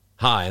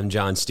Hi, I'm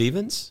John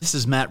Stevens, This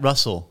is Matt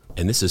Russell.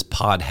 and this is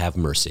Pod Have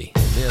Mercy.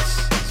 This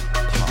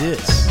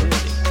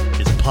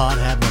is Pod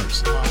Have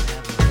Mercy.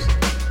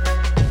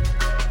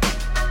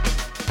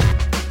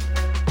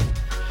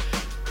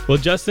 Well,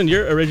 Justin,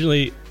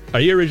 are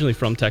you originally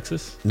from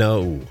Texas?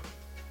 No.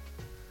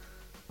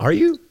 Are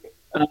you?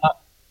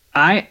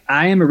 I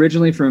am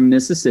originally from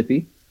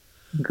Mississippi.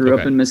 Grew up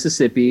Okay. in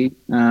Mississippi,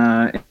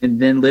 and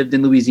then lived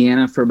in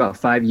Louisiana for about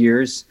 5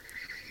 years.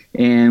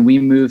 And we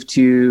moved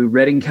to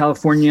Redding,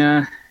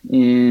 California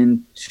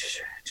in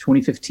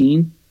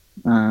 2015.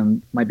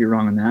 Might be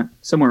wrong on that.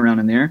 Somewhere around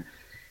in there.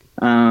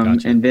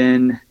 Gotcha. And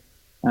then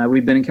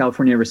we've been in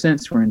California ever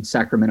since. We're in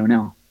Sacramento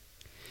now.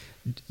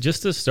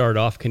 Just to start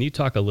off, can you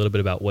talk a little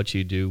bit about what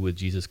you do with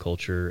Jesus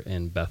Culture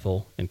and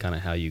Bethel and kind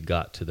of how you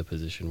got to the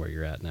position where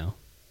you're at now?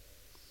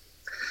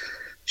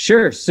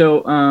 Sure.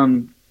 So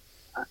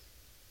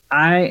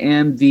I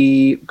am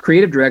the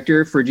creative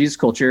director for Jesus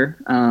Culture,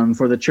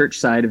 for the church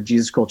side of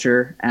Jesus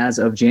Culture as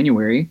of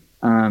January.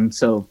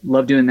 So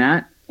love doing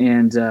that.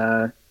 And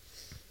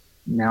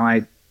now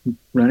I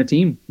run a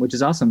team, which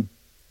is awesome.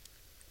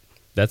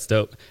 That's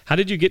dope. How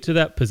did you get to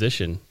that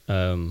position?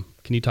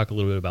 Can you talk a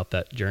little bit about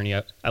that journey?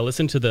 I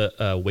listened to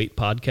the Wait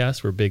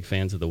podcast. We're big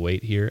fans of the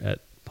Wait here at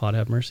Pod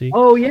Have Mercy.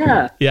 Oh,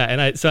 yeah. Yeah,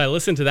 and I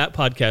listened to that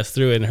podcast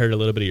through and heard a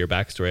little bit of your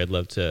backstory. I'd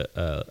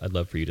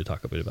love for you to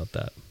talk a bit about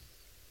that.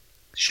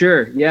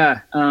 Sure. Yeah.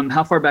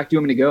 How far back do you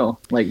want me to go?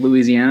 Like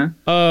Louisiana?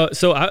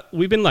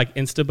 We've been like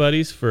Insta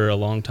buddies for a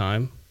long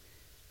time,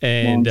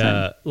 and Long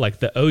time. like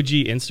the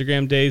OG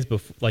Instagram days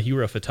before, like you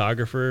were a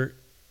photographer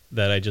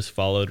that I just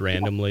followed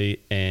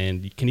randomly.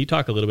 And can you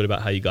talk a little bit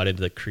about how you got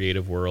into the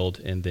creative world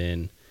and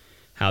then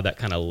how that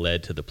kind of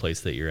led to the place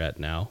that you're at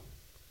now?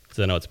 Because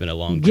I know it's been a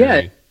long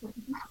journey.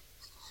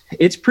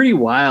 It's pretty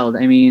wild.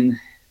 I mean,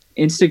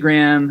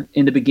 Instagram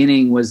in the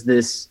beginning was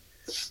this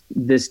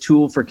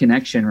tool for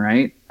connection,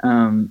 right?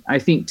 I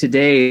think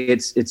today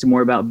it's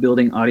more about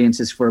building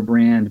audiences for a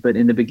brand, but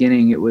in the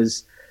beginning it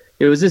was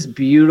this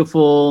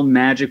beautiful,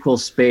 magical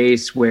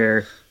space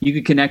where you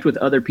could connect with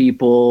other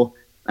people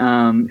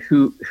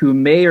who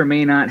may or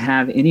may not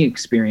have any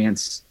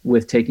experience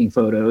with taking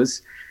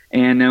photos,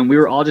 and we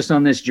were all just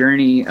on this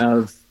journey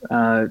of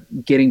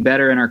getting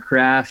better in our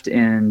craft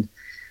and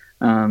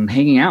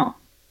hanging out,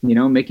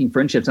 making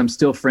friendships. I'm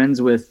still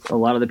friends with a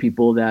lot of the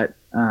people that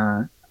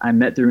I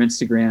met through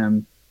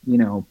Instagram,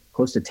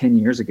 close to 10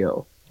 years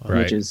ago, Right.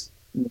 which is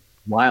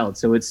wild.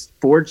 So it's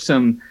forged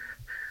some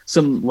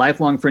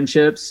lifelong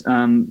friendships,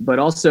 but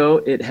also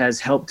it has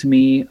helped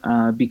me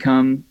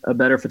become a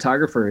better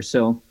photographer.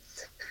 So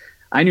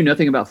I knew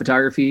nothing about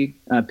photography,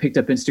 picked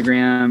up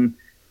Instagram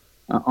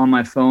on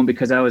my phone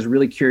because I was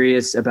really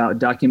curious about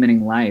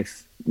documenting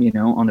life,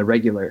 on the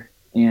regular.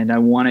 And I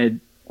wanted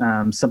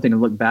something to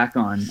look back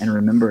on and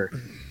remember.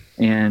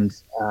 And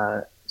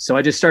so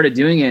I just started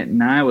doing it,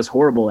 and I was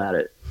horrible at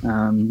it,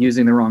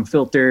 using the wrong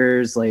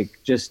filters, like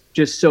just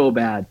so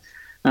bad.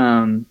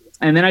 And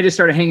then I just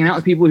started hanging out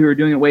with people who were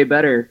doing it way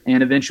better.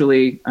 And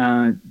eventually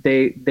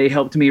they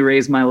helped me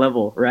raise my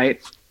level,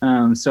 right?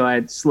 So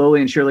I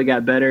slowly and surely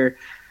got better.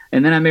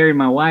 And then I married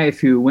my wife,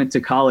 who went to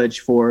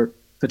college for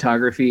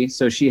photography.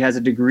 So she has a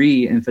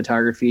degree in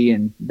photography,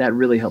 and that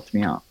really helped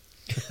me out.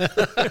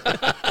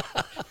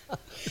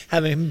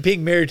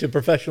 Being married to a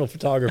professional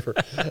photographer.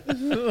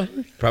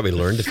 Probably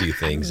learned a few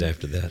things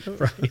after that.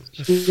 Right.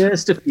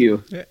 Just a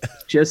few.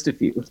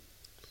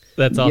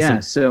 That's awesome. Yeah.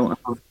 So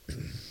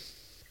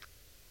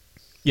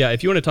Yeah,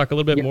 if you want to talk a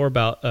little bit more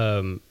about,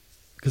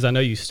 because I know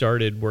you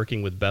started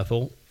working with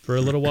Bethel for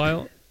a little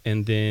while,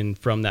 and then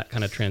from that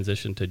kind of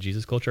transition to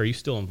Jesus Culture, are you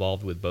still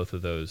involved with both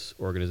of those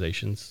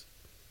organizations?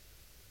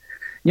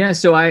 yeah.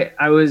 So I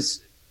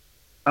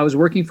was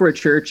working for a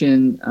church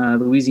in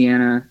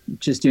Louisiana,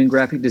 just doing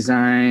graphic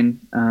design,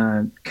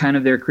 kind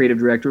of their creative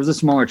director. It was a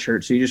smaller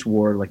church, so you just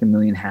wore like a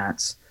million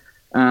hats.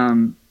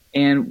 And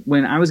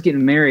when I was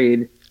getting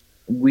married,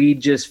 we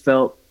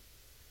felt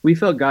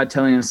God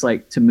telling us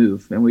like to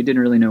move, and we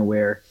didn't really know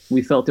where.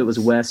 We felt it was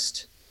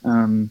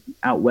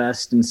out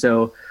west. And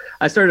so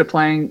I started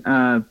applying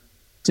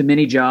to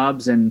many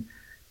jobs, and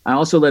I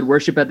also led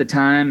worship at the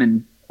time.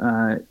 And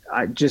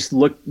I just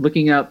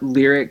looking up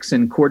lyrics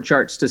and chord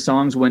charts to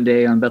songs one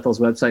day on Bethel's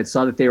website,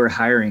 saw that they were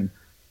hiring.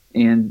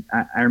 And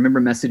I remember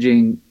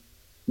messaging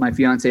my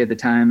fiance at the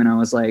time, and I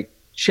was like,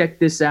 check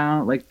this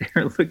out. Like,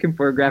 they're looking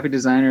for a graphic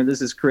designer.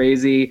 This is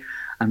crazy.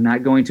 I'm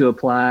not going to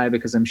apply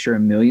because I'm sure a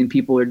million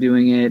people are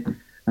doing it.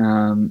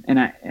 And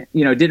I,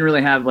 didn't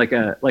really have like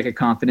a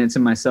confidence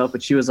in myself,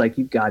 but she was like,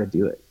 you've got to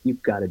do it.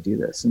 You've got to do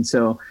this. And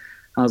so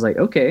I was like,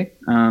 okay.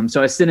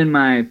 So I sent in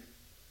my,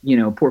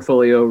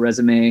 portfolio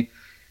resume,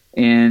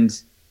 and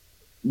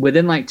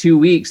within like 2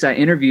 weeks I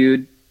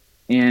interviewed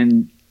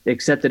and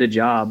accepted a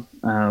job,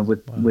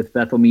 with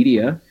Bethel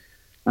Media.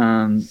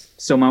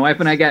 So my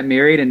wife and I got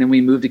married, and then we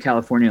moved to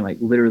California, like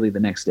literally the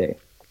next day.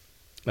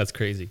 That's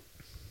crazy.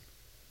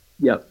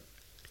 Yep.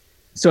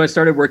 So I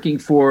started working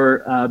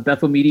for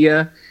Bethel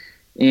Media,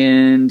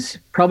 And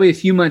probably a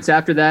few months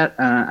after that,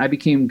 I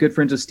became good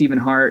friends with Stephen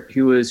Hart,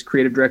 who was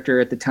creative director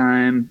at the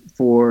time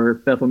for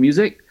Bethel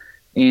Music,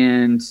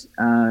 and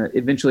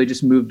eventually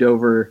just moved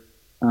over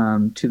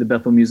to the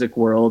Bethel Music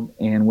world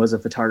and was a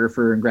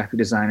photographer and graphic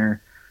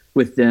designer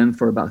with them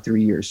for about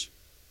 3 years.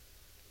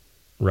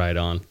 Right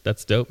on.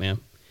 That's dope, man.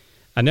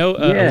 I know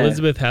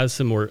Elizabeth has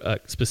some more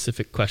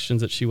specific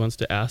questions that she wants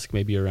to ask,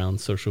 maybe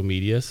around social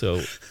media.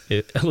 So,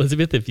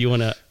 Elizabeth, if you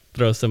want to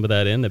throw some of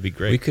that in, that'd be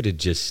great. We could have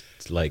just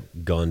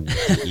gone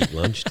to eat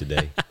lunch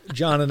today.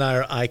 John and I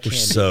are eye candy. We're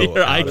so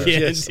You're eye out of-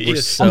 candy. we're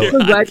Just so I'm so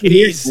glad to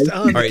hear it.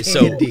 all right.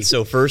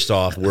 So first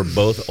off, we're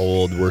both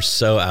old. We're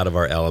so out of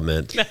our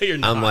element. No, you're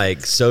not. I'm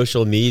like,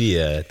 social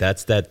media.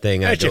 That's that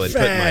thing I That's go a and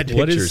put my fad. pictures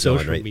What is on.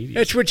 social Right? media?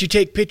 That's what you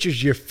take pictures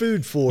of your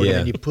food for, Yeah. and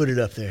then you put it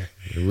up there.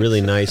 A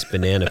really nice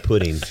banana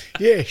pudding.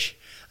 Yes,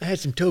 I had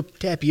some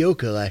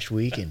tapioca last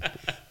week and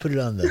put it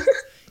on the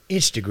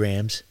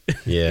Instagrams.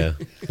 Yeah,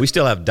 we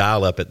still have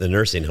dial-up at the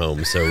nursing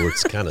home, so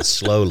it's kind of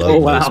slow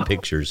loading Oh, wow. those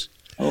pictures.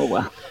 Oh,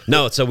 wow.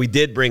 No, so we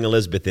did bring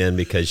Elizabeth in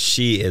because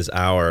she is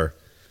our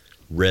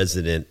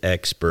resident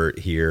expert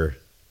here,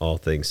 all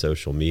things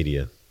social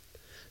media.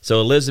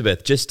 So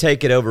Elizabeth, just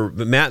take it over.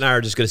 Matt and I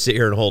are just going to sit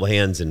here and hold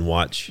hands and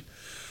watch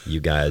you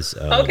guys.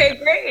 Okay,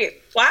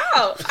 great.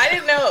 Wow. I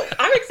didn't know.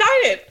 I'm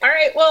excited. All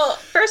right. Well,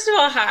 first of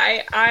all,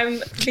 hi.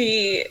 I'm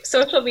the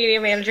social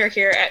media manager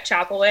here at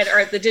Chapelwood,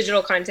 or the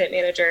digital content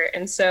manager.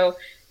 And so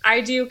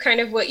I do kind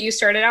of what you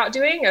started out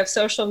doing of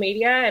social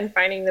media and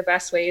finding the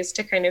best ways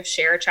to kind of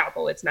share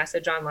Chapelwood's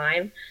message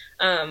online.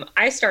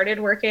 I started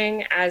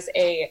working at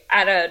a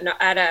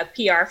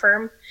PR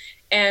firm.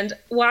 And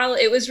while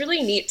it was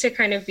really neat to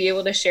kind of be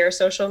able to share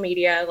social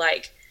media,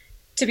 like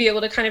to be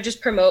able to kind of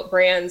just promote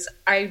brands,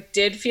 I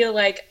did feel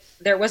like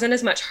there wasn't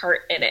as much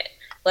heart in it.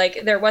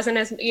 Like there wasn't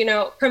as,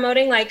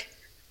 promoting like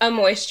a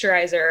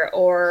moisturizer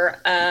or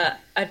a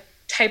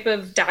type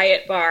of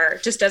diet bar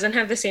just doesn't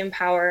have the same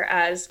power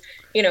as,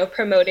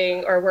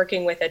 promoting or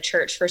working with a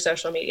church for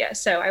social media.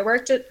 So I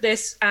worked at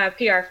this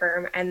PR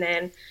firm and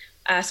then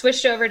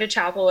switched over to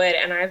Chapelwood,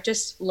 and I've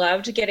just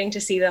loved getting to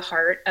see the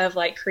heart of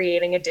like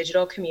creating a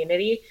digital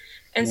community.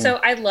 And so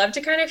I'd love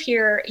to kind of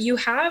hear, you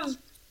have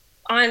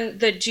on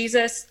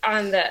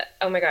the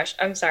oh my gosh,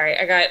 I'm sorry.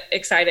 I got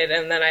excited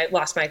and then I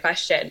lost my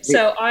question.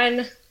 So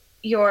on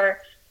your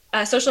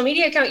social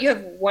media account, you have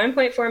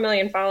 1.4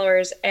 million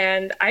followers.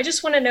 And I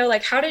just want to know,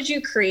 like, how did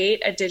you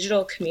create a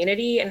digital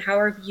community and how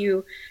are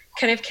you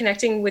kind of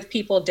connecting with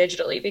people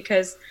digitally?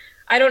 Because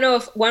I don't know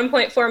if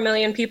 1.4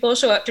 million people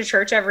show up to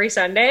church every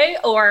Sunday,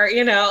 or,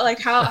 like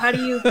how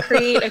do you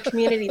create a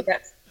community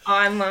that's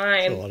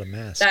online A lot of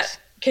masks. that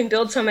can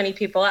build so many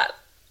people up?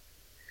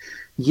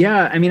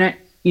 Yeah, I mean,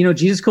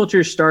 Jesus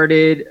Culture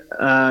started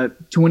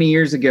 20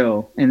 years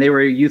ago, and they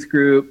were a youth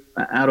group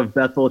out of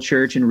Bethel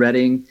Church in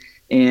Reading.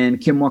 And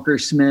Kim Walker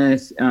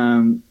Smith,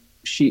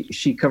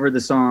 she covered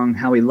the song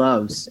 "How He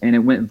Loves," and it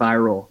went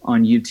viral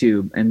on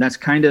YouTube. And that's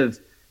kind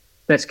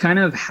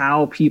of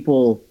how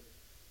people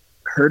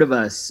heard of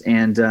us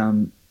and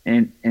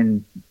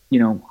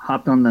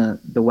hopped on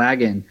the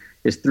wagon,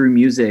 is through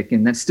music.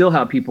 And that's still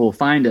how people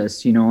find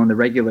us, on the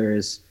regular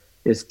is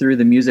through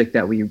the music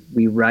that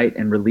we write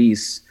and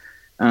release.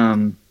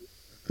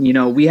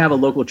 We have a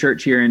local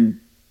church here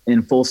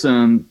in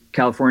Folsom,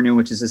 California,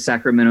 which is the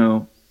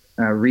Sacramento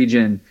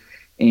region.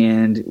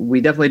 And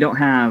we definitely don't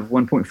have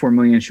 1.4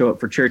 million show up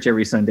for church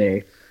every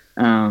Sunday.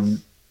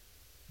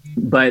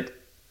 But,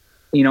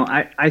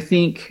 I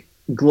think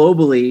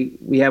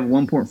globally we have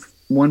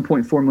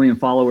 1.4 million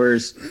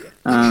followers.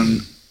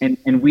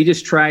 And we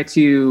just try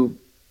to,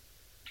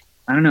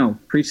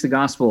 preach the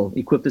gospel,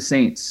 equip the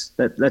saints.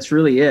 That's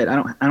really it. I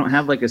don't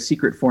have like a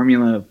secret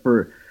formula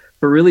for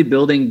really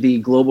building the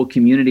global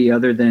community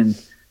other than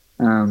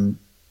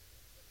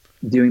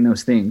doing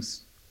those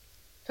things.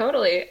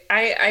 Totally.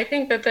 I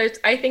think that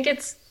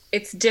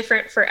it's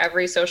different for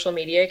every social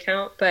media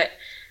account, but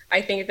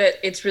I think that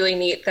it's really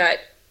neat that,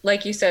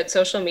 like you said,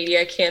 social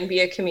media can be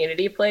a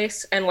community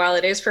place. And while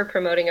it is for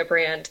promoting a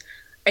brand,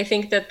 I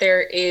think that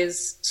there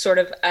is sort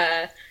of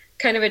a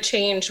kind of a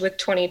change with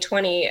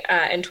 2020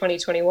 and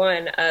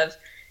 2021 of,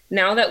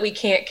 now that we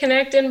can't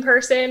connect in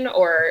person,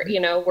 or,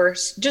 we're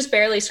just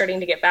barely starting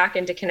to get back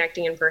into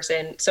connecting in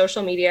person,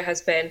 social media has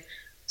been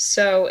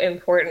so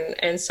important.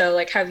 And so,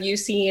 like, have you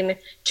seen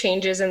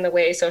changes in the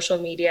way social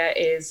media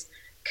is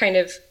kind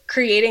of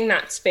creating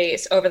that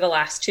space over the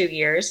last 2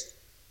 years?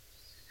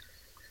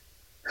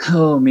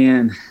 Oh,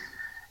 man.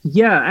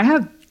 Yeah, I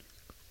have,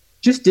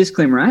 just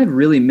disclaimer, I have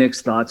really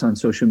mixed thoughts on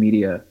social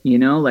media.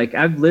 Like,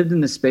 I've lived in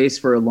the space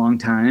for a long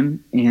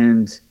time,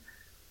 and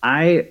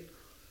I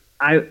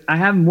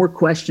have more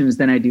questions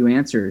than I do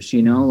answers,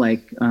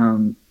 like,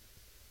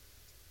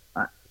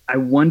 I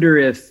wonder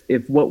if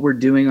what we're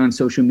doing on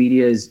social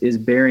media is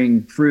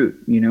bearing fruit,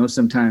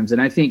 sometimes.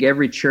 And I think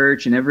every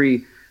church and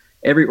every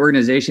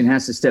organization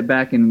has to step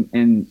back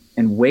and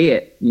weigh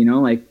it,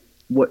 like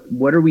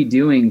what are we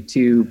doing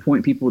to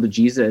point people to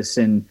Jesus?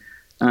 And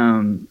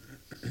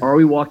are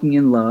we walking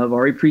in love?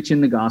 Are we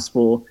preaching the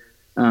gospel?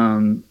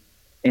 And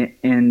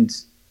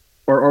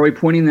Or are we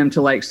pointing them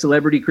to like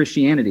celebrity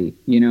Christianity?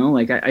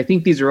 Like I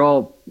think these are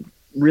all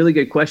really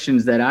good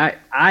questions that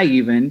I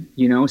even,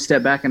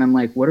 step back and I'm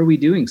like, what are we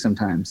doing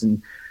sometimes?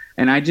 And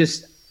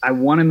I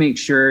want to make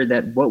sure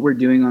that what we're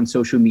doing on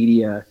social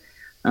media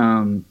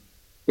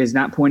is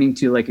not pointing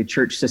to like a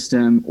church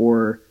system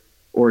or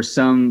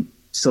some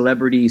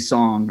celebrity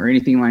song or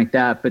anything like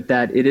that, but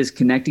that it is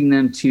connecting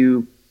them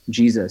to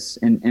Jesus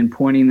and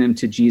pointing them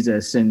to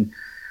Jesus. And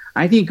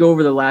I think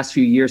over the last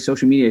few years,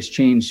 social media has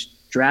changed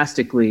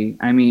drastically.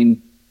 I mean,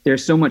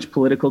 there's so much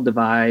political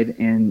divide,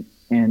 and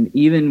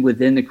even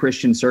within the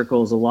Christian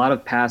circles, a lot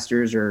of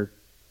pastors are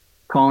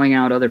calling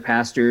out other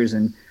pastors.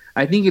 And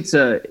I think it's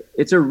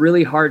a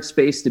really hard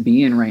space to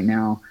be in right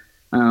now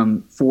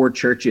for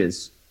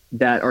churches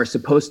that are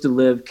supposed to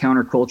live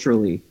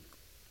counterculturally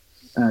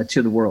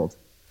to the world.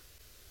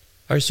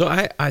 All right,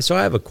 so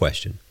I have a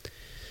question.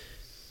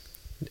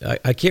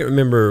 I can't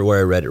remember where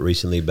I read it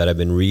recently, but I've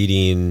been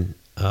reading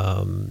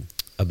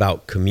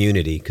about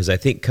community, because I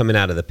think coming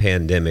out of the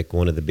pandemic,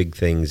 one of the big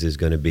things is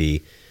going to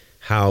be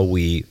how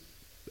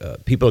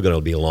people are going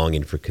to be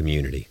longing for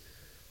community.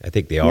 I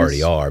think they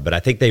already are, but I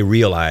think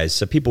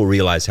people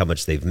realize how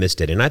much they've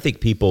missed it. And I think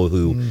people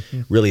who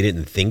really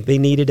didn't think they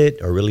needed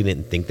it, or really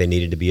didn't think they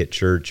needed to be at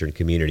church or in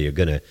community, are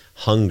going to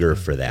hunger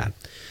for that.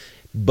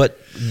 But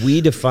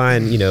we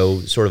define,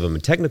 sort of a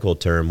technical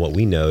term, what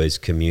we know is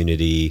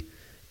community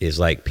is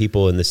like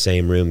people in the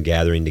same room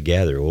gathering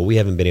together. Well, we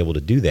haven't been able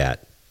to do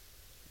that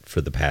for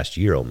the past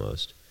year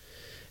almost.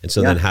 And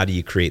so then how do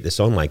you create this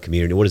online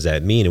community? What does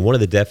that mean? And one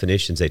of the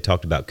definitions they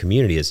talked about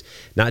community is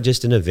not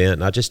just an event,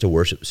 not just a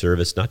worship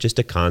service, not just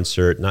a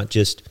concert, not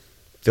just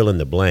fill in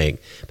the blank,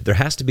 but there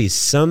has to be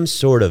some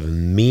sort of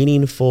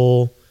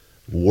meaningful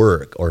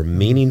work or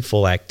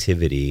meaningful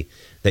activity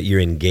that you're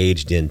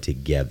engaged in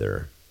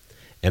together.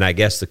 And I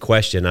guess the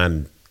question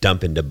I'm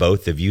dumping to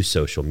both of you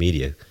social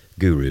media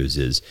gurus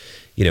is,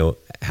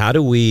 how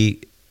do we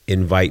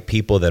invite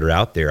people that are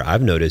out there?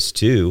 I've noticed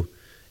too,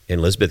 and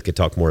Elizabeth could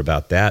talk more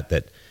about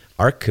that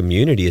our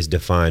community is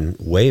defined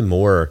way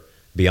more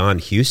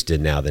beyond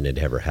Houston now than it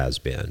ever has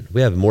been.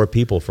 We have more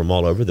people from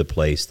all over the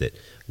place that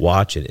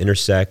watch and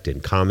intersect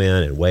and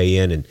comment and weigh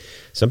in. And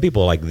some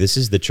people are like, this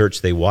is the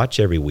church they watch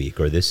every week,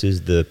 or this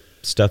is the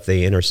stuff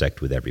they intersect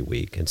with every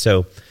week. And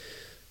so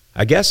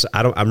I guess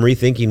I'm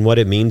rethinking what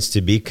it means to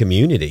be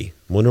community.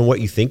 I'm wondering what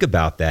you think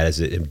about that as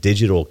a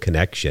digital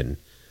connection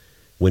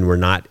when we're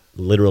not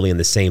literally in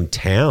the same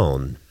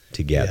town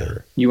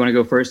together. You want to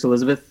go first,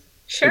 Elizabeth?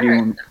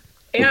 Sure.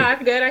 Yeah,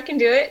 I'm good. I can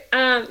do it.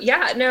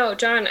 No,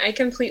 John, I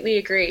completely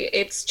agree.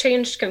 It's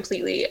changed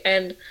completely.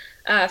 And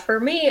for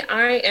me,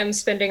 I am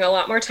spending a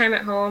lot more time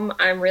at home.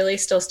 I'm really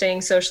still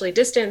staying socially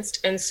distanced.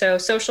 And so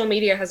social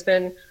media has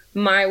been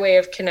my way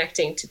of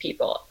connecting to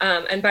people.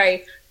 And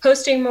by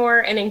posting more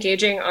and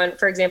engaging on,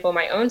 for example,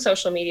 my own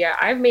social media,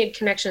 I've made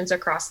connections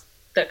across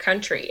the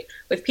country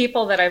with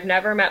people that I've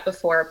never met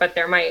before, but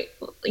they're my,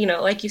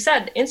 like you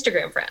said,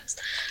 Instagram friends.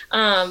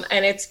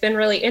 And it's been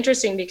really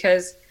interesting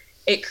because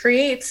it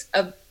creates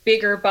a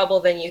bigger bubble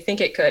than you think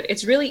it could.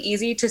 It's really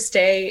easy to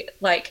stay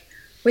like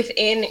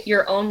within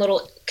your own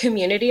little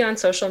community on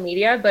social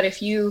media, but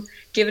if you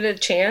give it a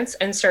chance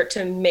and start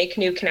to make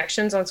new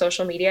connections on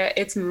social media,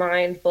 it's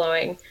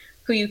mind-blowing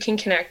who you can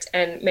connect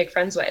and make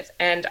friends with.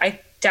 And I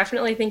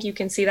definitely think you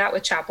can see that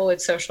with Chapelwood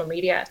social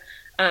media.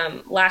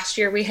 Last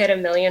year we hit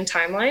 1 million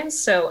timelines,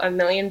 so 1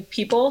 million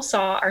people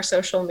saw our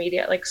social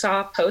media,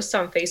 saw posts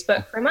on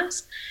Facebook from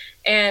us.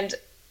 And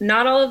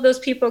not all of those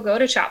people go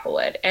to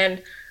Chapelwood,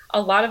 and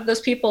a lot of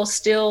those people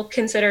still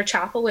consider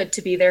Chapelwood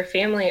to be their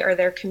family or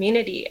their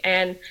community.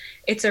 And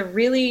it's a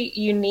really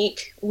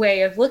unique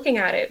way of looking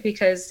at it,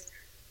 because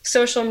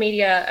social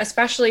media,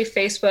 especially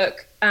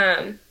Facebook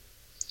and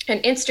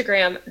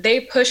Instagram,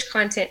 they push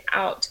content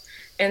out.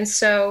 And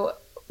so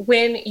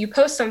when you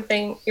post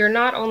something, you're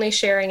not only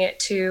sharing it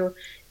to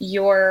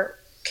your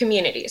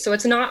community. So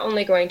it's not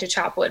only going to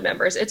Chapelwood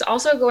members, it's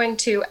also going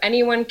to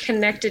anyone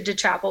connected to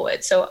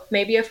Chapelwood. So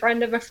maybe a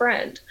friend of a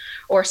friend,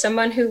 or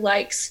someone who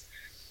likes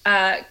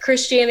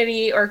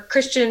Christianity or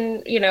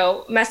Christian,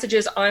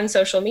 messages on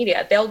social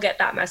media. They'll get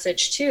that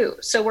message too.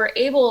 So we're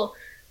able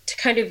to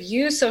kind of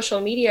use social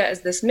media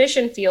as this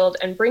mission field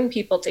and bring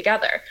people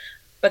together.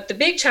 But the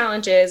big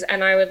challenge is,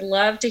 and I would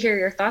love to hear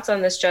your thoughts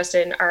on this,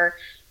 Justin, are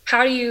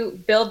how do you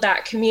build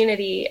that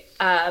community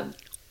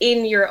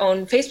in your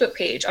own Facebook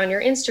page, on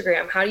your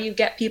Instagram? How do you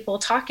get people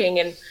talking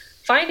and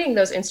finding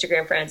those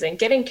Instagram friends and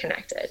getting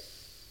connected?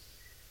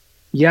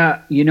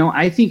 Yeah,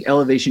 I think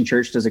Elevation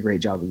Church does a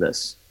great job of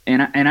this.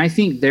 And I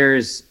think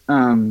there's,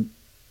 I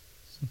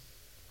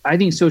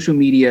think social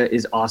media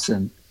is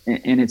awesome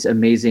and it's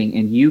amazing,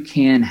 and you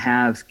can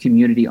have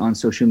community on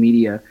social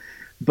media,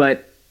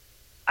 but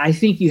I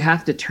think you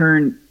have to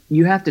turn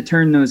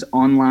those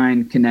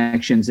online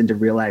connections into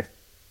real life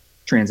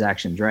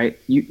transactions, right?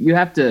 You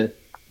have to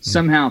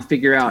somehow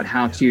figure out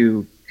how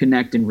to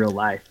connect in real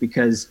life,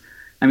 because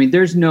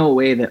there's no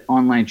way that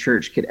online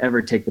church could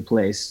ever take the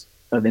place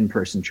of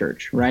in-person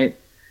church, right?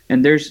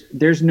 And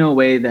there's no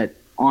way that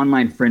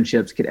online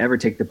friendships could ever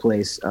take the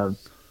place of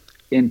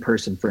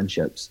in-person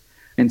friendships.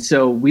 And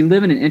so we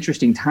live in an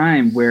interesting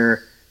time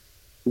where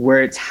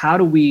it's how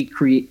do we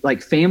create,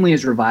 like, family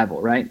is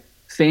revival, right?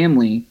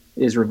 Family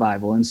is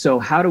revival. And so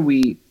how do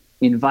we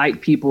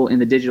invite people in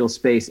the digital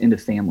space into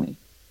family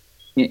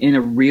in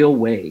a real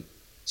way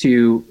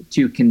to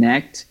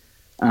connect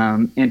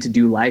and to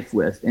do life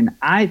with? And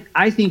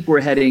I think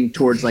we're heading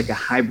towards like a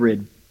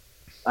hybrid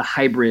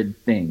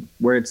thing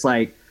where it's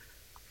like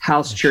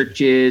house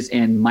churches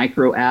and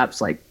micro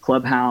apps like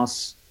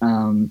Clubhouse.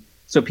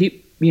 So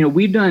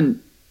we've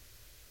done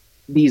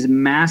these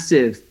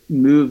massive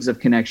moves of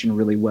connection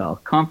really well.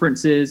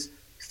 Conferences,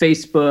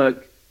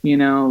 Facebook,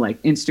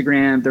 like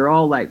Instagram, they're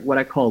all like what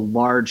I call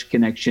large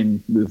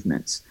connection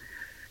movements.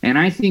 And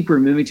I think we're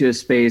moving to a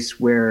space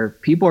where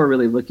people are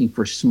really looking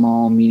for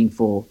small,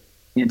 meaningful,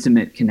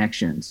 intimate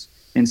connections.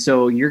 And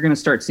so you're going to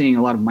start seeing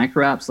a lot of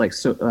micro apps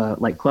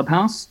like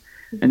Clubhouse,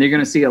 and you're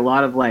going to see a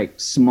lot of like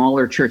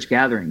smaller church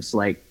gatherings,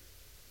 like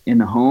in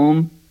the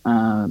home.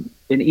 And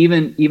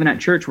even at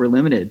church, we're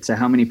limited to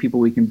how many people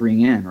we can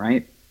bring in,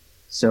 right?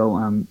 So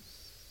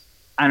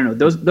I don't know.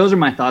 Those are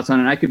my thoughts on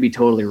it. I could be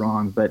totally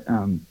wrong, but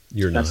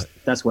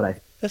that's what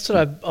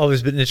I've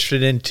always been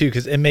interested in too,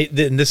 because and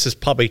this is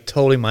probably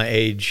totally my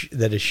age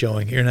that is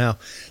showing here now.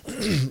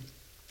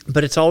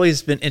 But it's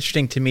always been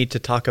interesting to me to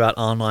talk about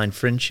online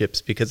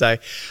friendships, because I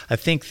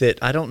think that,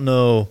 I don't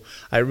know,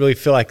 I really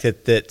feel like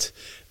that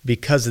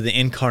because of the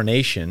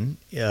incarnation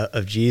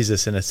of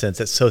Jesus, in a sense,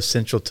 that's so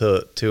central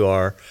to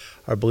our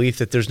belief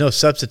that there's no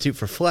substitute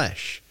for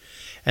flesh.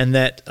 And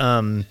that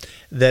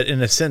that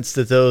in a sense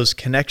that those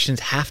connections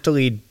have to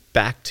lead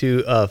back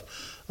to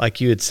like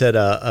you had said,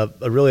 a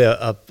really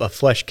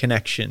flesh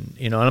connection,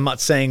 And I'm not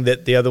saying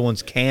that the other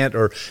ones can't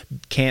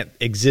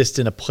exist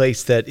in a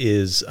place that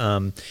is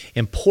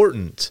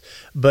important,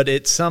 but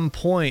at some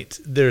point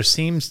there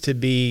seems to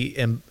be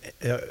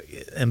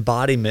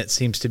embodiment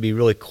seems to be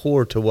really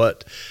core to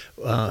what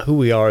who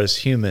we are as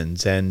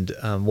humans and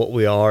what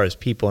we are as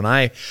people.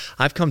 And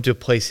I've come to a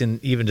place in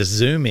even just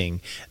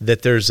Zooming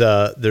that there's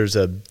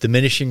a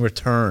diminishing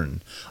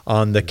return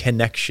on the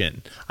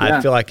connection. Yeah.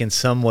 I feel like in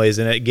some ways,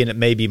 and again, it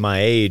may be my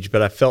age,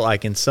 but I felt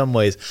like in some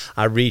ways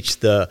I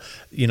reached the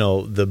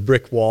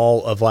brick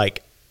wall of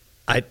like,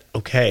 I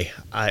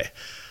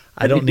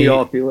don't need.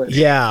 All feel it.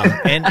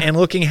 Yeah, and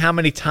looking how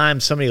many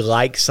times somebody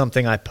likes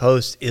something I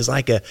post is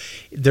like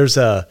it's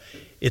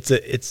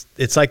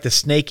like the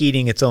snake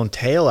eating its own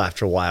tail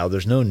after a while.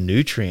 There's no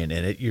nutrient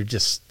in it. You're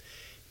just,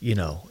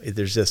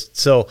 there's just,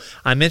 so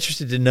I'm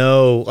interested to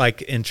know,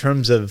 like, in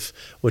terms of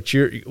what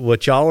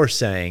y'all are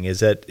saying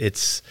is that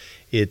it's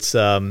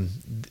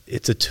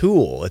a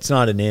tool. It's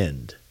not an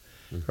end.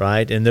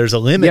 Right. And there's a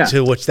limit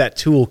to which that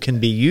tool can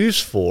be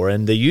used for,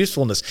 and the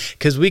usefulness,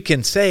 because we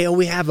can say,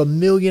 we have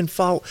 1 million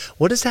followers.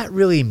 What does that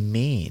really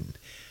mean?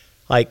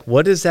 Like,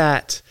 what does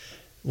that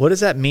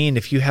mean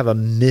if you have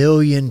 1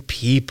 million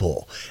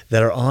people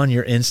that are on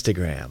your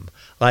Instagram?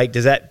 Like,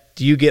 do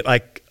you get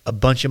like a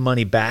bunch of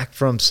money back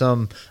from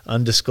some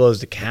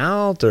undisclosed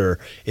account, or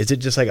is it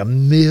just like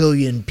 1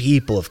 million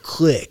people have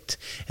clicked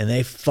and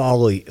they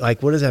follow you?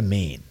 Like, what does that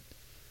mean?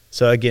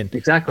 So again,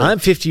 exactly. I'm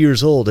 50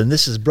 years old, and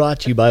this is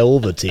brought to you by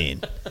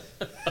Ovaltine.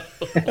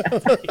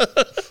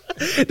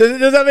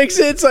 Does that make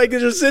sense? Like,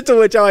 there's a sense in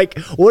which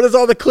what does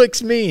all the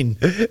clicks mean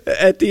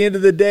at the end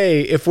of the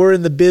day if we're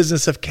in the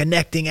business of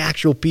connecting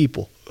actual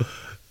people?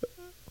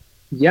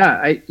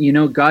 Yeah,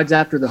 God's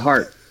after the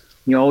heart.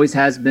 He always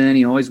has been.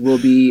 He always will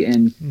be.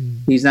 And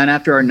he's not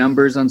after our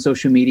numbers on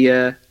social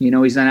media.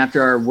 He's not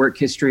after our work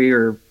history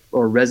or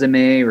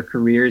resume or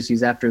careers.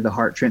 He's after the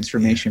heart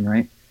transformation,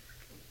 right?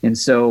 And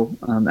so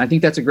I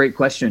think that's a great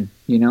question,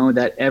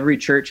 that every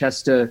church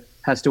has to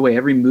weigh,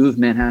 every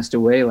movement has to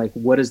weigh, like,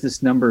 what does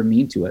this number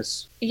mean to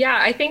us? Yeah,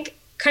 I think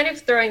kind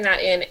of throwing that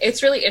in,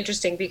 it's really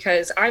interesting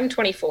because I'm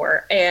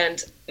 24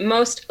 and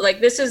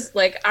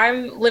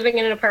I'm living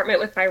in an apartment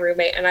with my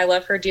roommate and I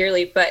love her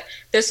dearly, but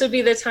this would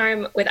be the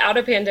time without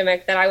a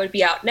pandemic that I would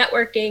be out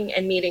networking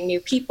and meeting new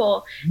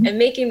people and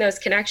making those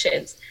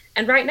connections.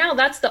 And right now,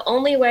 that's the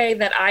only way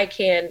that I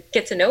can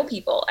get to know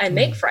people and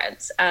make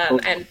friends.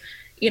 And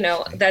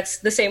that's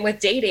the same with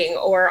dating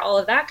or all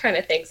of that kind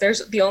of things.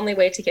 The only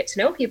way to get to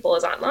know people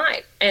is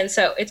online. And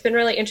so it's been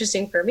really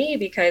interesting for me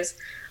because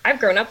I've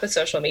grown up with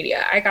social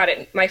media. I got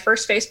my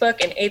first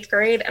Facebook in 8th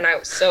grade and I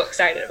was so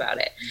excited about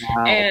it.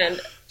 Wow. And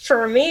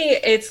for me,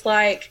 it's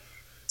like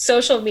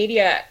social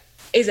media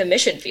is a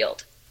mission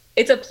field.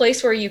 It's a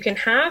place where you can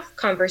have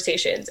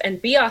conversations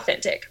and be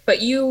authentic,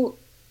 but you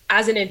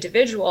as an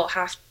individual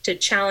have to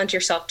challenge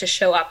yourself to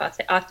show up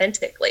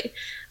authentically.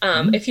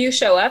 If you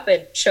show up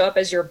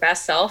as your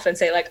best self and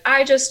say, like,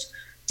 I just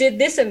did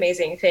this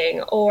amazing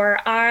thing, or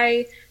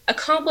I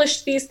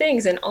accomplished these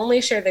things, and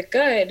only share the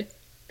good,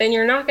 then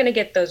you're not going to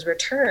get those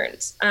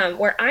returns.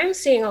 Where I'm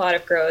seeing a lot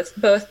of growth,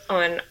 both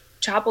on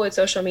Chapelwood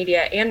social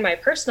media and my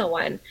personal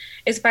one,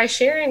 is by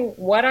sharing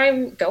what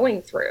I'm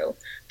going through.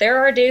 There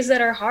are days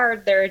that are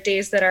hard. There are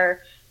days that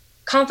are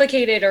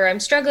complicated, or I'm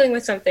struggling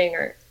with something,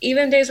 or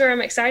even days where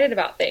I'm excited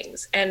about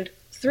things. And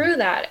through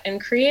that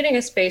and creating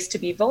a space to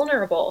be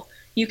vulnerable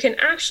you can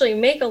actually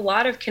make a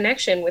lot of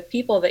connection with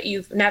people that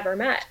you've never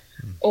met,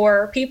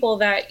 or people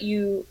that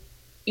you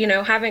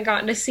know, haven't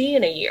gotten to see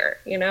in a year,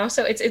 you know?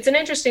 So it's an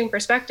interesting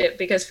perspective,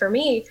 because for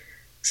me,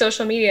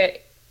 social media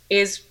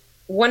is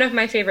one of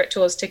my favorite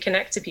tools to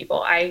connect to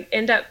people. I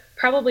end up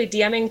probably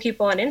DMing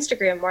people on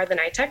Instagram more than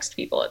I text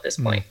people at this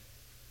point.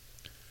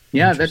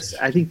 Yeah,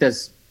 I think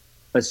that's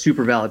a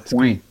super valid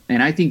point.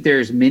 And I think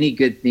there's many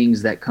good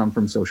things that come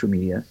from social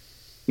media.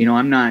 You know,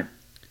 I'm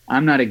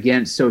not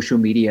against social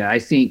media. I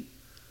think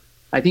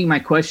my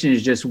question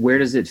is just, where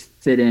does it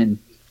fit in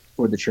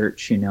for the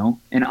church, you know?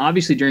 And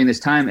obviously during this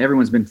time,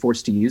 everyone's been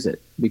forced to use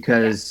it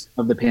because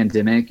of the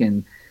pandemic.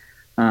 And,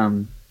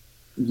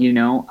 you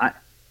know,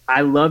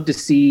 I love to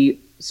see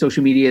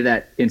social media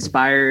that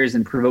inspires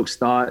and provokes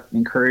thought,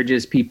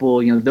 encourages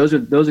people. You know, those are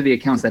the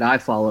accounts that I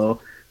follow.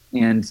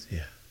 And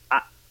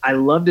I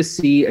love to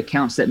see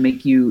accounts that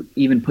make you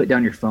even put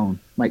down your phone,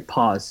 like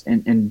pause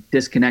and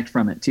disconnect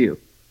from it too.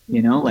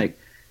 You know, like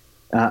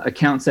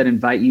accounts that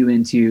invite you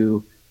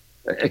into,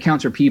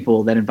 accounts or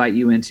people that invite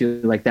you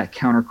into like that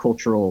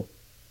countercultural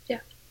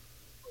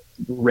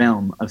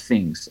realm of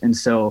things. And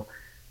so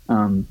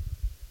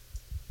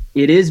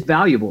it is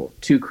valuable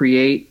to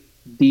create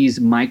these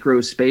micro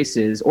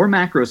spaces or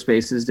macro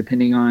spaces,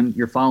 depending on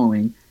your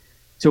following,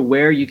 to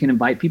where you can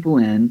invite people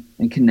in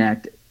and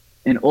connect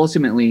and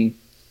ultimately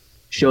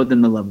show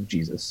them the love of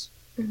Jesus.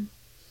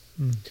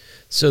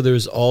 So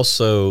there's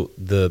also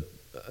the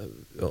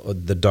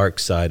dark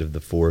side of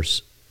the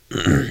force.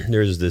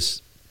 There's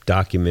this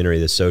documentary,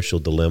 The Social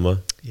Dilemma.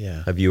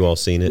 Yeah. Have you all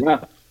seen it?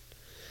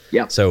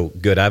 Yeah. So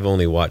good. I've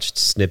only watched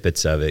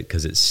snippets of it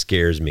because it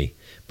scares me.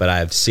 But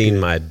I've seen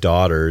my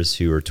daughters,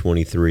 who are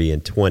 23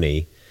 and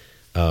 20,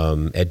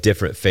 at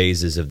different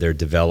phases of their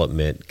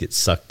development, get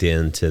sucked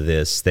into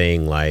this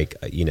thing like,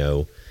 you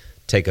know,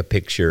 take a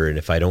picture, and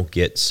if I don't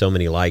get so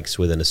many likes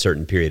within a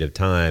certain period of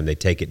time, they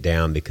take it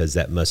down because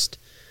that must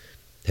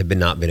have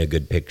not been a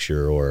good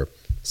picture or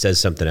says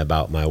something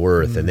about my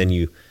worth. And then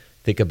you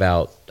think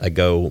about, I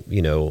go,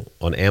 you know,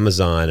 on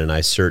Amazon and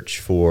I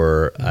search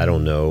for, I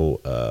don't know,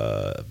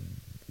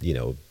 you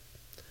know,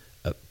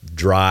 a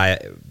dry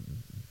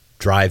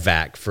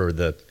vac for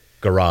the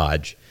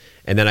garage.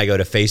 And then I go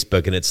to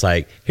Facebook and it's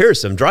like,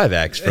 here's some dry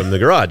vacs from the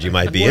garage you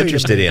might be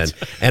interested in.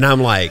 And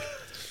I'm like,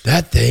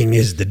 that thing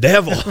is the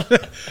devil.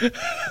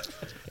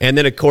 And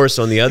then of course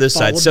on the other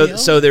side,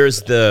 so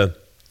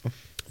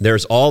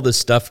there's all this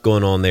stuff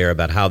going on there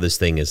about how this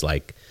thing is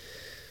like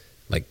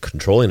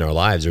controlling our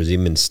lives. There's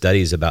even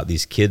studies about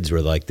these kids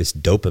where like this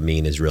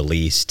dopamine is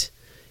released.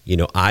 You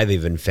know, I've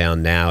even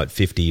found now at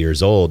 50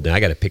 years old, and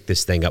I got to pick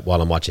this thing up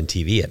while I'm watching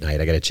TV at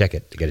night. I got to check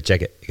it. I got to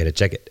check it. I got to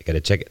check it. I got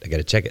to check it. I got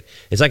to check it.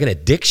 It's like an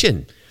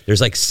addiction.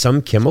 There's like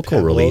some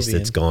chemical release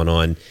that's gone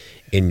on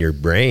in your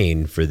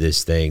brain for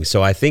this thing.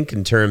 So I think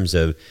in terms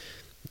of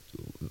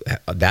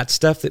that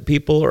stuff that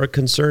people are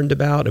concerned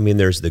about, I mean,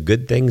 there's the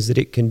good things that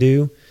it can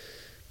do,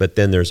 but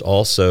then there's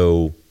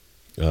also,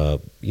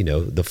 you know,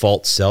 the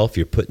false self.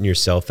 You're putting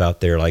yourself out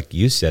there. Like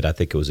you said, I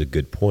think it was a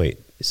good point.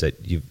 Is that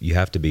you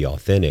have to be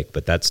authentic,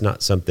 but that's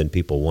not something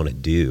people want to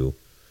do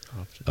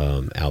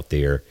out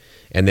there.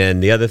 And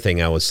then the other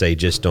thing I would say,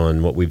 just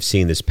on what we've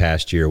seen this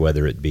past year,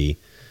 whether it be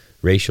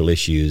racial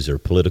issues or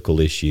political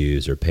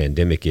issues or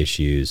pandemic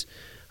issues,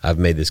 I've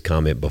made this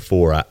comment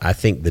before. I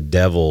think the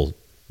devil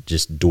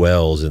just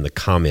dwells in the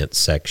comment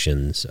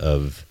sections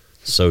of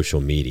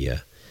social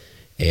media.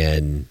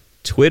 And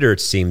Twitter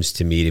seems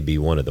to me to be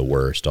one of the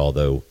worst,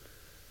 although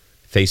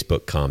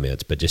Facebook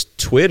comments, but just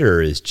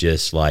Twitter is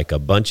just like a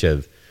bunch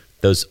of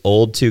those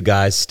old two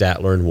guys,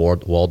 Statler and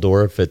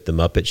Waldorf at the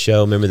Muppet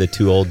Show. Remember the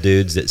two old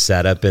dudes that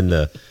sat up in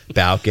the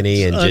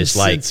balcony and just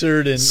like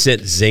sent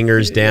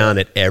zingers down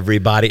at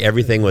everybody?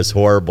 Everything was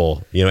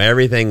horrible. You know,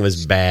 everything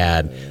was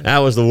bad. That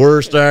was the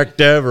worst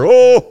act ever.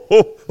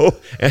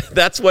 And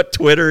that's what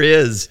Twitter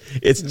is.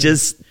 It's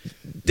just,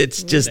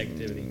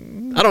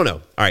 I don't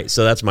know. All right,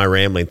 so that's my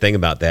rambling thing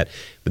about that.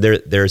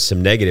 But there's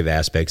some negative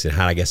aspects, and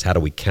how do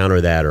we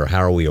counter that, or how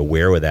are we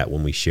aware of that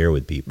when we share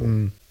with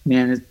people?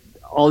 Man,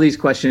 all these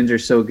questions are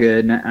so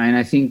good, and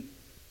I think,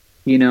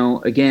 you know,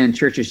 again,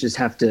 churches just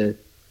have to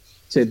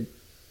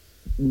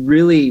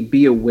really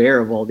be aware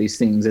of all these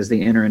things as they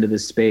enter into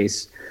this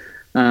space.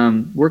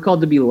 We're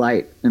called to be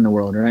light in the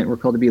world, right? We're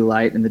called to be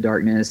light in the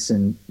darkness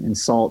and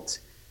salt,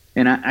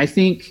 and I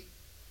think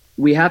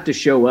we have to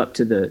show up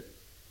to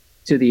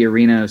the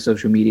arena of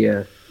social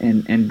media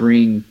and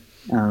bring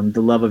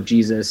the love of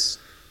Jesus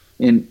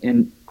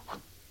in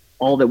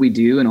all that we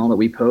do and all that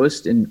we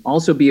post, and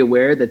also be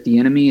aware that the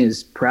enemy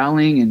is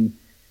prowling and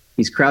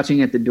he's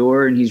crouching at the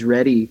door and he's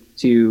ready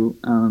to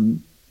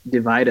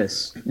divide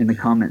us in the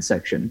comment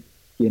section,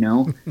 you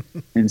know?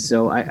 And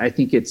so I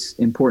think it's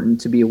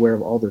important to be aware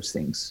of all those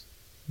things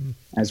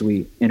as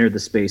we enter the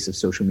space of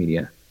social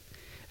media.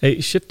 Hey,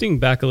 shifting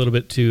back a little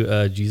bit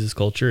to Jesus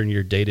culture and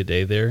your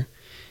day-to-day there,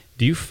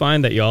 do you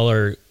find that y'all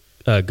are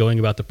going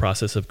about the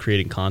process of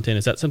creating content?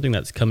 Is that something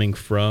that's coming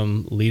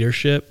from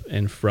leadership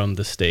and from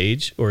the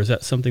stage, or is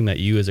that something that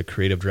you as a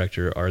creative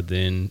director are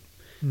then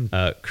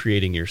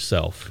creating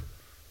yourself?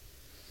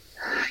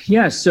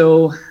 Yeah,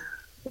 so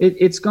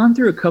it's gone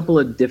through a couple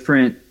of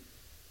different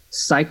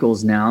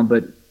cycles now,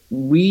 but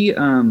we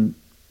kind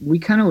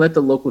of let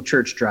the local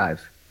church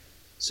drive.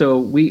 So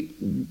we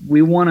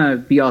want to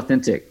be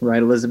authentic,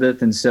 right,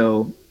 Elizabeth? And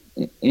so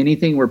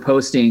anything we're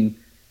posting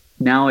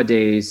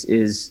nowadays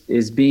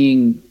is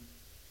being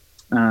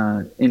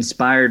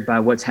inspired by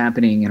what's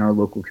happening in our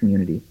local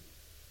community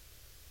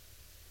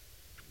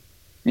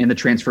and the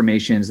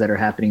transformations that are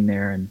happening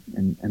there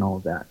and all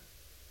of that.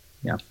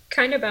 Yeah.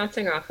 Kind of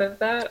bouncing off of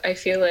that, I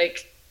feel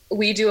like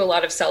we do a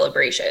lot of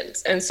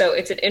celebrations. And so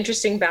it's an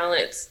interesting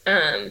balance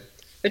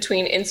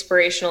between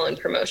inspirational and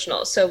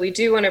promotional. So we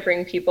do want to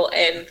bring people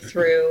in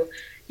through,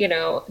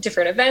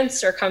 different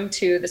events, or come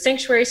to the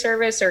sanctuary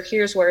service, or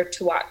here's where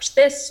to watch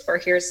this, or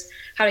here's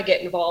how to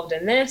get involved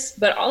in this.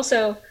 But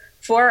also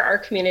for our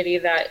community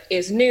that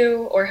is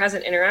new or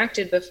hasn't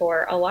interacted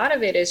before, a lot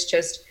of it is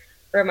just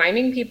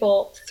reminding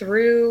people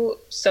through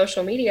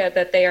social media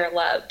that they are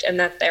loved and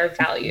that they're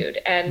valued.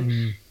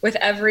 And with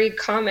every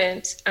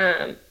comment,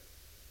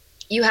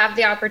 you have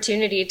the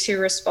opportunity to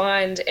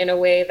respond in a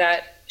way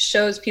that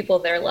shows people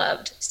they're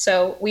loved.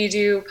 So we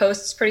do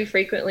posts pretty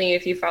frequently.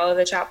 If you follow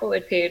the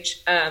Chapelwood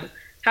page,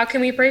 how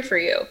can we pray for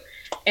you?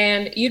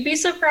 And you'd be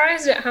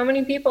surprised at how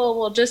many people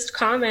will just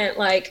comment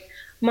like,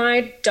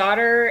 my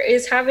daughter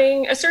is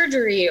having a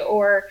surgery,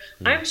 or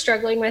I'm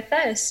struggling with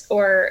this,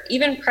 or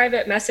even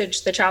private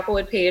message the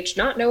Chapelwood page,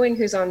 not knowing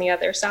who's on the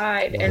other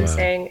side, and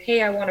saying,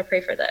 hey, I want to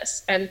pray for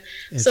this. And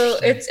so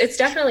it's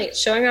definitely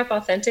showing up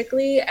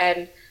authentically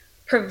and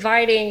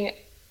providing,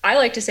 I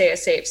like to say, a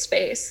safe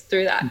space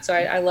through that. So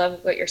I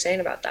love what you're saying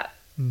about that.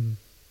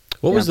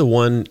 What was the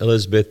one,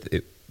 Elizabeth,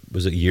 it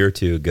was a year or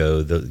two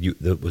ago,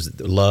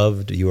 was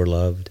loved, you are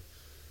loved?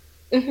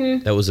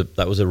 Mm-hmm. That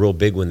was a real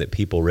big one that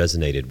people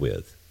resonated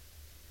with.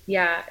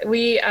 Yeah,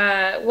 we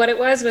what it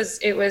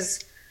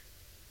was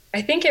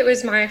I think it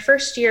was my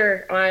first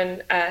year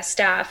on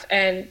staff,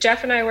 and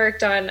Jeff and I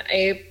worked on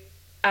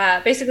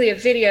basically a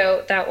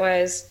video that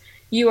was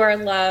You Are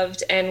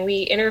Loved, and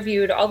we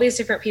interviewed all these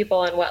different people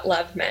on what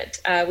love meant.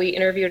 We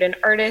interviewed an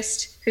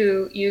artist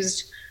who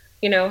used,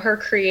 her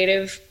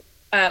creative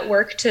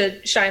work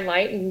to shine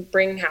light and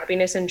bring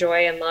happiness and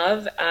joy and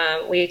love.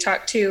 We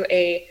talked to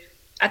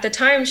at the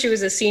time, she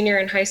was a senior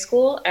in high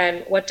school,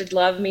 and what did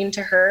love mean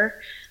to her?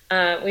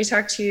 We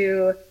talked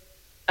to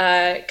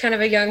kind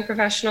of a young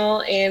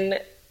professional in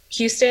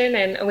Houston,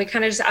 and we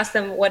kind of just asked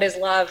them, what is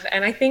love?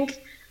 And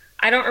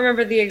I don't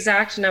remember the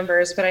exact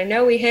numbers, but I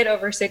know we hit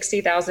over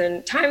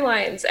 60,000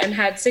 timelines and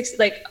had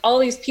all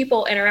these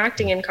people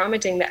interacting and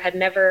commenting that had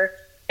never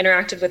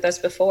interacted with us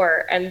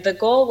before. And the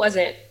goal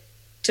wasn't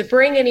to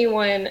bring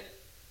anyone,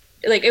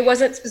 it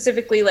wasn't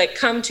specifically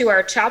come to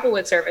our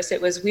Chapelwood service.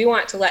 It was, we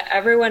want to let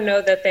everyone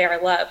know that they are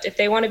loved. If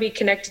they want to be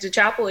connected to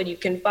Chapelwood, you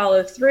can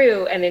follow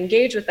through and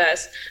engage with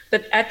us.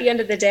 But at the end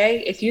of the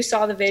day, if you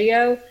saw the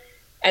video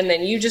and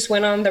then you just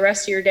went on the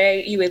rest of your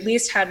day, you at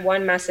least had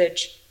one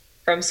message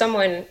from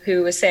someone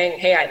who was saying,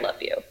 hey, I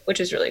love you, which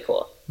is really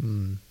cool.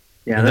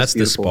 Yeah, and that's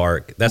the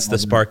spark. That's the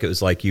spark. It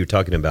was like you were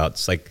talking about.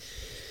 It's like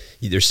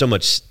there's so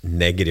much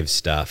negative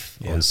stuff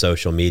on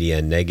social media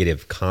and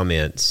negative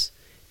comments.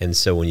 And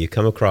so when you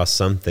come across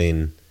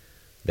something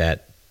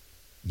that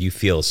you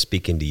feel is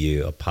speaking to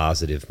you, a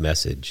positive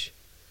message,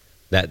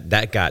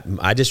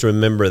 I just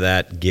remember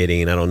that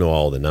getting, I don't know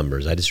all the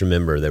numbers, I just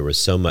remember there was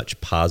so much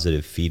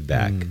positive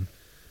feedback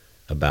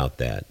about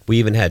that. We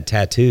even had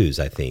tattoos,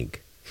 I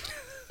think.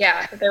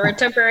 Yeah, there were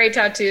temporary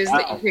tattoos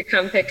that you could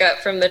come pick up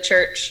from the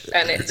church,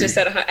 and it just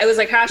said, it was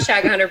like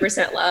hashtag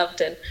 100%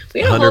 loved, and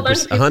we had a whole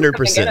bunch of people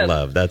 100%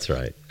 loved, that's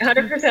right.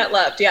 100%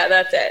 loved, yeah,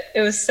 that's it.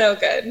 It was so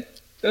good.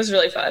 It was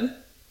really fun.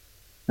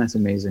 That's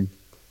amazing.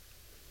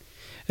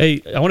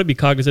 Hey, I want to be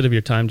cognizant of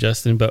your time,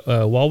 Justin, but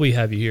while we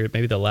have you here,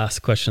 maybe the last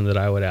question that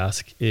I would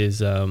ask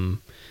is,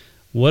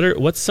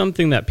 what's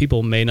something that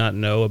people may not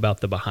know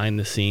about the behind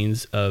the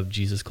scenes of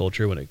Jesus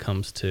Culture when it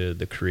comes to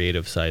the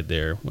creative side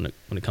there, when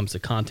it comes to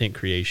content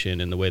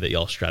creation and the way that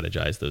y'all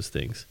strategize those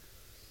things?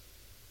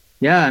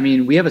 Yeah, I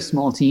mean, we have a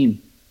small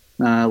team.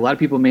 A lot of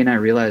people may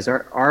not realize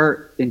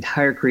our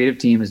entire creative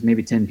team is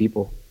maybe 10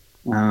 people.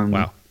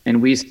 Wow.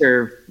 And we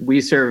serve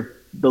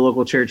the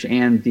local church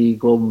and the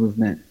global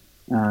movement,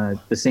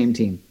 the same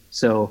team.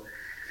 So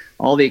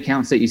all the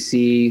accounts that you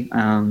see,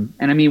 and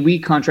I mean, we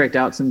contract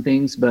out some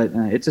things, but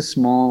it's a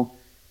small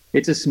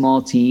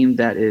team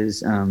that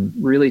is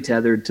really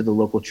tethered to the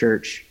local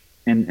church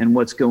and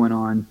what's going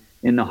on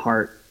in the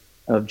heart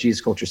of Jesus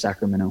Culture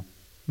Sacramento.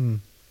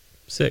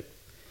 Sick.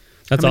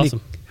 That's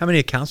awesome. How many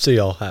accounts do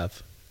y'all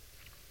have?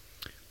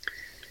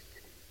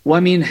 Well, I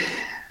mean,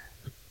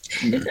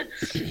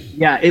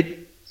 yeah,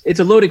 it's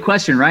a loaded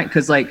question, right?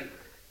 Because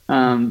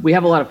we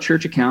have a lot of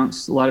church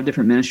accounts, a lot of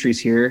different ministries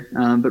here,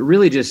 but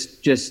really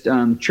just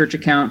church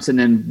accounts and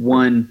then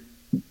one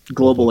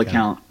global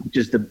account,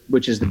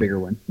 which is the bigger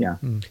one. Yeah.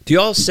 Do you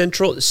all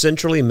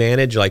centrally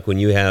manage, like when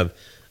you have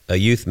a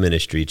youth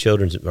ministry,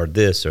 children's, or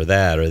this or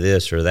that, or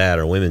this or that,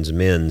 or women's and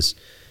men's?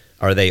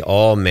 Are they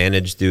all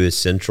managed through a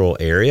central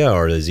area,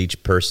 or does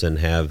each person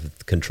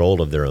have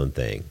control of their own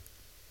thing?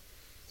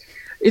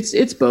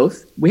 It's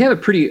both. We have a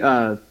pretty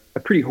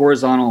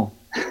horizontal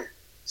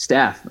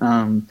staff.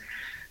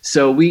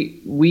 So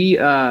we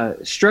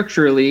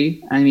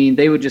structurally, I mean,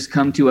 they would just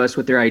come to us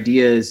with their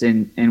ideas,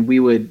 and we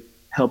would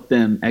help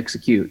them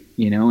execute,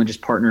 and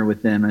just partner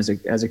with them as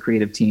a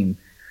creative team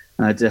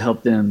to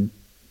help them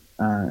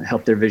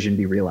help their vision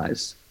be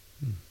realized.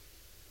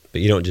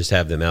 But you don't just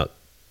have them out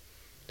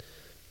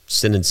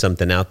sending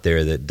something out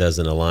there that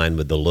doesn't align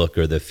with the look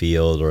or the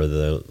feel or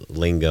the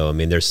lingo. I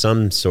mean, there's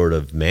some sort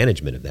of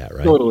management of that,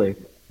 right? Totally.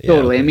 Yeah,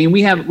 okay. I mean,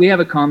 we have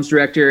a comms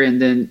director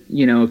and then,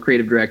 a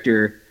creative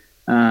director.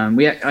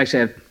 We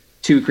actually have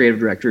 2 creative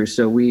directors.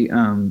 So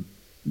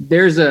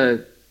there's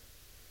a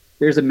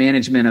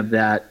management of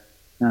that,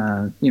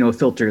 a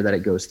filter that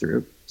it goes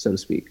through, so to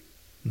speak.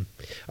 All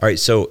right.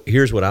 So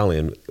here's what I'll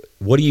end.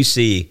 What do you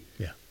see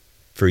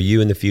for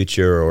you in the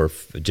future, or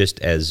just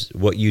as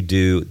what you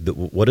do?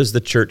 What does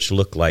the church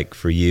look like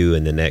for you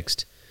in the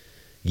next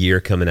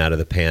year coming out of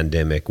the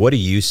pandemic? What do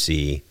you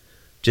see?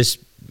 Just,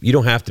 you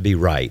don't have to be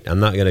right. I'm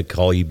not going to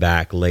call you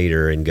back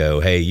later and go,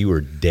 hey, you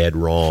were dead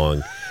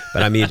wrong.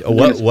 But I mean,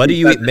 what do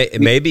you,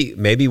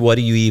 maybe what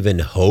do you even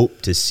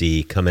hope to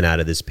see coming out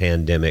of this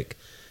pandemic?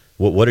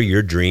 What are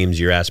your dreams,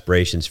 your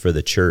aspirations for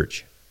the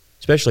church,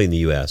 especially in the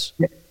U.S.?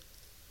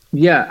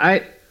 Yeah,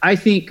 I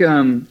think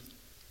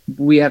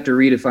we have to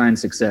redefine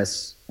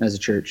success as a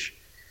church.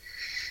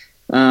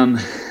 I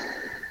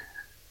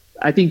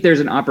think there's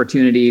an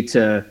opportunity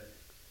to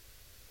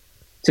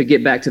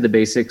get back to the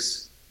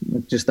basics,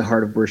 just the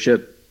heart of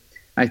worship.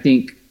 I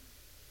think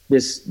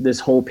this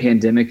whole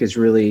pandemic has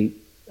really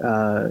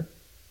been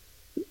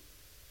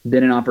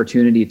an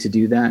opportunity to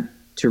do that,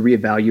 to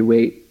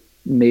reevaluate,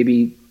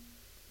 maybe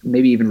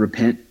even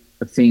repent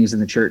of things in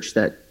the church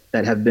that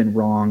have been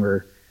wrong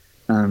or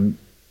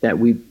that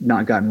we've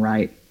not gotten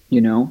right.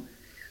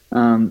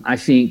 I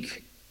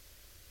think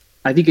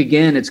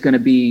again, it's going to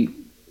be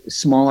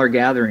smaller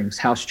gatherings,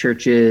 house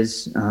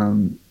churches,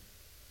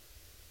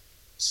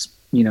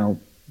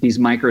 these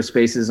micro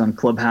spaces on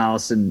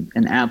Clubhouse and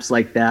apps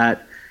like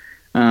that.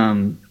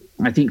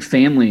 I think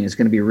family is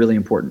going to be really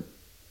important.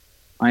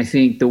 I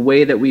think the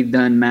way that we've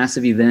done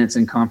massive events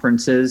and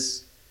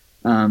conferences,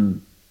 may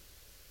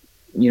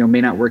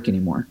not work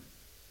anymore.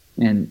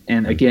 And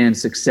again,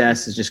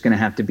 success is just going to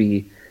have to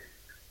be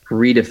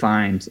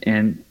redefined.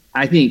 And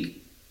I think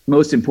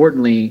most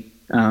importantly,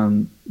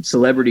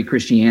 celebrity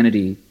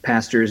Christianity,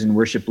 pastors and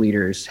worship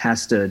leaders,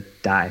 has to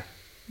die.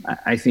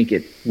 I think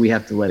we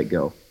have to let it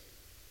go.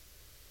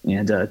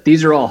 And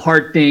these are all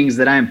hard things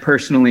that I'm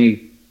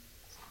personally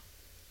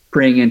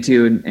praying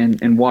into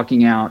and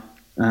walking out,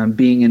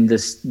 being in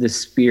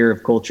this sphere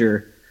of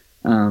culture.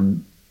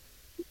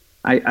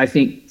 I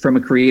think from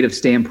a creative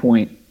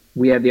standpoint,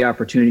 we have the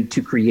opportunity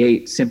to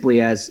create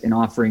simply as an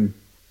offering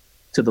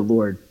to the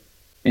Lord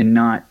and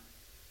not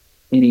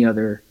any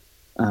other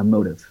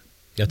motive.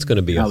 That's going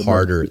to be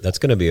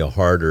a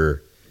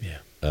harder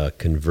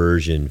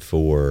conversion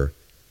for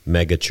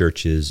mega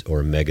churches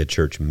or mega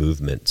church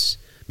movements,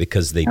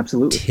 because they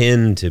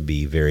tend to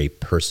be very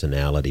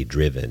personality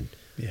driven.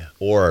 Yeah.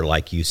 Or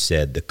like you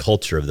said, the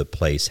culture of the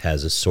place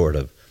has a sort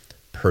of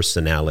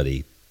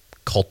personality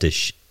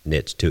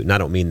cultishness to it. And I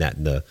don't mean that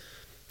in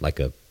like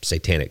a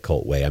satanic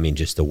cult way. I mean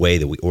just the way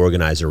that we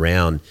organize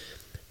around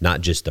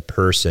not just the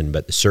person,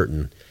 but the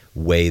certain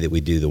way that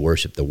we do the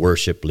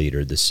worship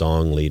leader, the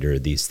song leader,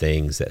 these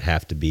things that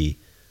have to be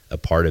a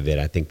part of it.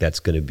 I think that's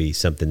going to be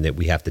something that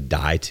we have to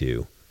die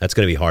to. That's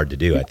going to be hard to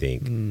do, I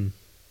think.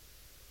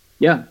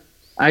 Yeah,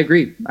 I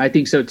agree. I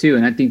think so too.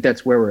 And I think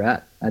that's where we're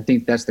at. I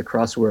think that's the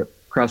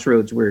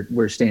crossroads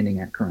we're standing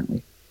at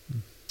currently.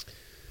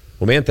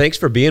 Well, man, thanks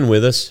for being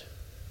with us.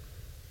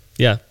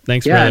 Yeah,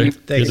 thanks, brother.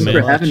 Thanks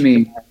for having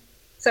me.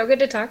 So good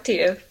to talk to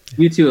you.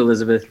 You too,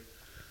 Elizabeth.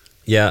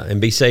 Yeah, and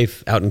be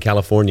safe out in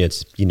California.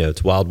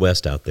 It's Wild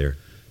West out there.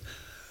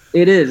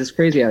 It is. It's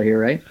crazy out here,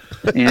 right?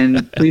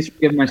 And please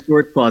forgive my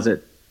storage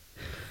closet.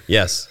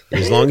 Yes,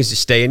 as long as you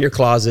stay in your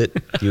closet,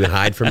 you can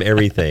hide from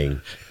everything.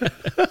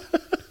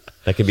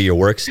 That could be your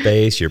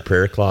workspace, your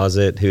prayer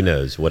closet, who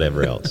knows,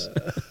 whatever else.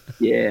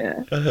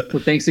 Yeah.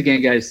 Well, thanks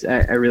again, guys.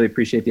 I really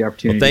appreciate the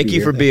opportunity. Well, thank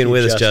you for being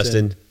with us,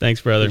 Justin.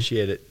 Thanks, brother.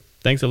 Appreciate it.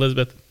 Thanks,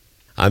 Elizabeth.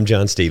 I'm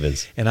John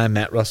Stevens. And I'm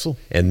Matt Russell.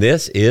 And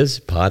this is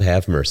Pod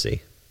Have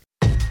Mercy.